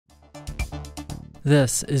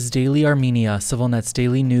This is Daily Armenia, CivilNet's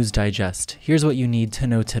daily news digest. Here's what you need to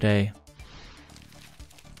know today.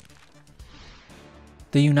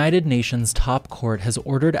 The United Nations top court has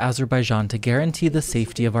ordered Azerbaijan to guarantee the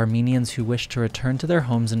safety of Armenians who wish to return to their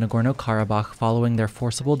homes in Nagorno-Karabakh following their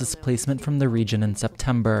forcible displacement from the region in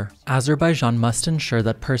September. Azerbaijan must ensure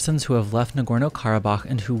that persons who have left Nagorno-Karabakh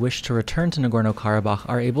and who wish to return to Nagorno-Karabakh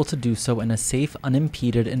are able to do so in a safe,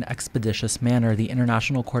 unimpeded, and expeditious manner, the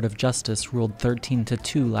International Court of Justice ruled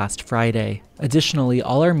 13-2 last Friday. Additionally,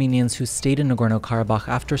 all Armenians who stayed in Nagorno-Karabakh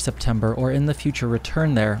after September or in the future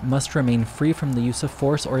return there must remain free from the use of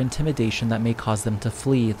force or intimidation that may cause them to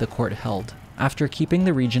flee, the court held. After keeping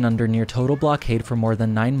the region under near total blockade for more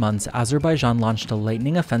than 9 months, Azerbaijan launched a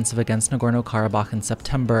lightning offensive against Nagorno-Karabakh in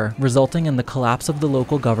September, resulting in the collapse of the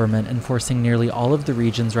local government and forcing nearly all of the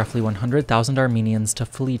region's roughly 100,000 Armenians to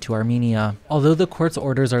flee to Armenia. Although the court's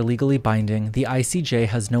orders are legally binding, the ICJ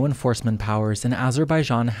has no enforcement powers, and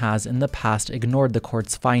Azerbaijan has in the past ignored the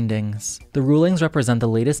court's findings. The rulings represent the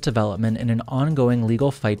latest development in an ongoing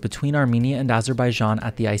legal fight between Armenia and Azerbaijan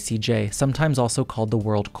at the ICJ, sometimes also called the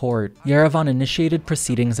World Court. Yerevan initiated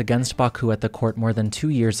proceedings against Baku at the court more than 2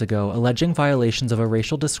 years ago, alleging violations of a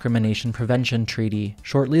racial discrimination prevention treaty.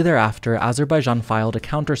 Shortly thereafter, Azerbaijan filed a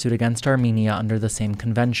countersuit against Armenia under the same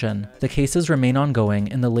convention. The cases remain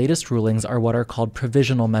ongoing, and the latest rulings are what are called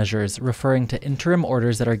provisional measures, referring to interim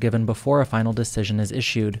orders that are given before a final decision is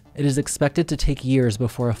issued. It is expected to take years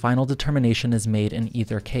before a final determination is made in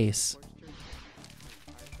either case.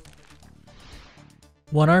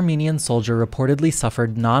 One Armenian soldier reportedly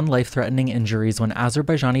suffered non-life-threatening injuries when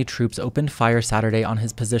Azerbaijani troops opened fire Saturday on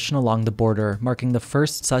his position along the border, marking the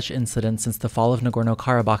first such incident since the fall of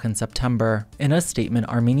Nagorno-Karabakh in September. In a statement,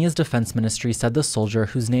 Armenia's defense ministry said the soldier,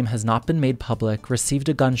 whose name has not been made public, received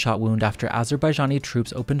a gunshot wound after Azerbaijani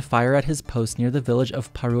troops opened fire at his post near the village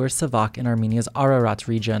of Parur Savak in Armenia's Ararat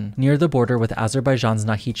region, near the border with Azerbaijan's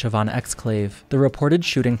Nakhichevan exclave. The reported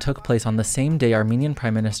shooting took place on the same day Armenian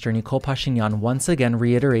Prime Minister Nikol Pashinyan once again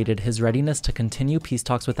reiterated his readiness to continue peace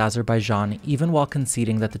talks with Azerbaijan, even while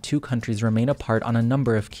conceding that the two countries remain apart on a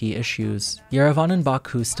number of key issues. Yerevan and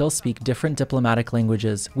Baku still speak different diplomatic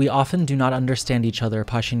languages. We often do not understand each other,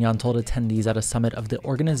 Pashinyan told attendees at a summit of the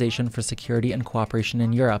Organization for Security and Cooperation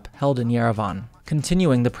in Europe, held in Yerevan.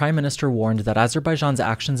 Continuing, the Prime Minister warned that Azerbaijan's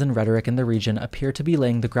actions and rhetoric in the region appear to be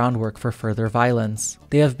laying the groundwork for further violence.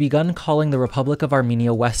 They have begun calling the Republic of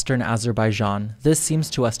Armenia Western Azerbaijan. This seems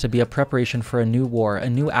to us to be a preparation for a new war, a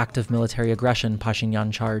new act of military aggression,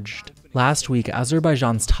 Pashinyan charged. Last week,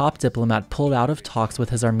 Azerbaijan's top diplomat pulled out of talks with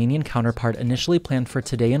his Armenian counterpart initially planned for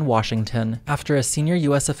today in Washington, after a senior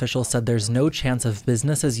U.S. official said there's no chance of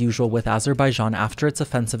business as usual with Azerbaijan after its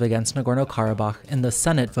offensive against Nagorno-Karabakh, and the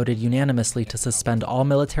Senate voted unanimously to suspend all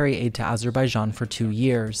military aid to Azerbaijan for 2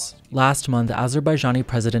 years. Last month, Azerbaijani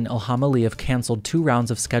President Ilham Aliyev canceled 2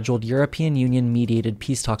 rounds of scheduled European Union-mediated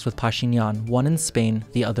peace talks with Pashinyan, one in Spain,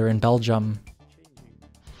 the other in Belgium.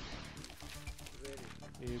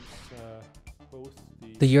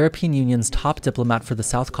 The European Union's top diplomat for the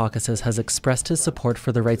South Caucasus has expressed his support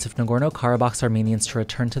for the rights of Nagorno-Karabakh's Armenians to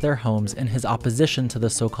return to their homes and his opposition to the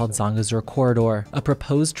so-called Zangezur corridor, a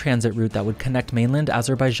proposed transit route that would connect mainland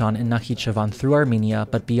Azerbaijan and Nakhichevan through Armenia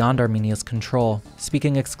but beyond Armenia's control.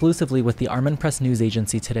 Speaking exclusively with the Armen Press news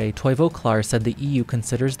agency today, Toivo Klar said the EU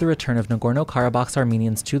considers the return of Nagorno-Karabakh's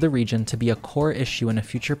Armenians to the region to be a core issue in a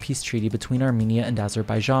future peace treaty between Armenia and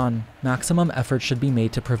Azerbaijan. Maximum effort should be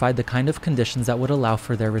made to provide the kind of conditions that would allow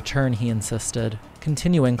for their return, he insisted.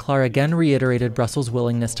 Continuing, Klar again reiterated Brussels'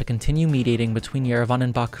 willingness to continue mediating between Yerevan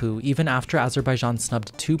and Baku, even after Azerbaijan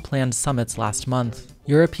snubbed 2 planned summits last month.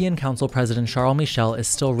 European Council President Charles Michel is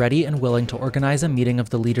still ready and willing to organize a meeting of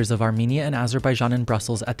the leaders of Armenia and Azerbaijan in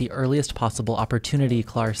Brussels at the earliest possible opportunity,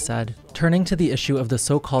 Klar said. Turning to the issue of the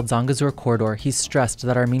so-called Zangezur corridor, he stressed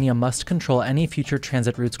that Armenia must control any future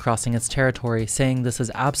transit routes crossing its territory, saying this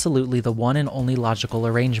is absolutely the one and only logical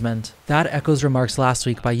arrangement. That echoes remarks last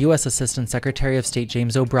week by U.S. Assistant Secretary of State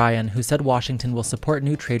James O'Brien, who said Washington will support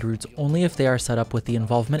new trade routes only if they are set up with the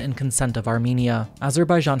involvement and consent of Armenia.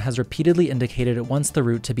 Azerbaijan has repeatedly indicated it wants the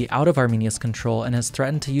route to be out of Armenia's control and has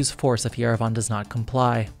threatened to use force if Yerevan does not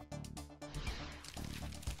comply.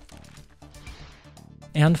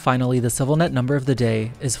 And finally, the CivilNet number of the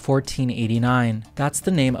day is 1489. That's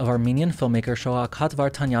the name of Armenian filmmaker Shohakat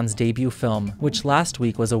Vartanyan's debut film, which last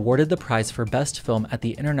week was awarded the prize for Best Film at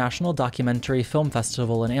the International Documentary Film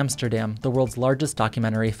Festival in Amsterdam, the world's largest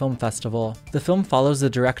documentary film festival. The film follows the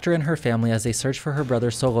director and her family as they search for her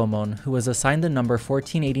brother Solomon, who was assigned the number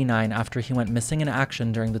 1489 after he went missing in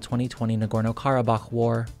action during the 2020 Nagorno-Karabakh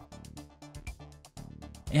War.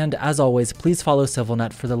 And as always, please follow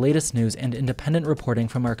CivilNet for the latest news and independent reporting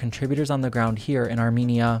from our contributors on the ground here in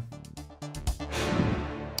Armenia.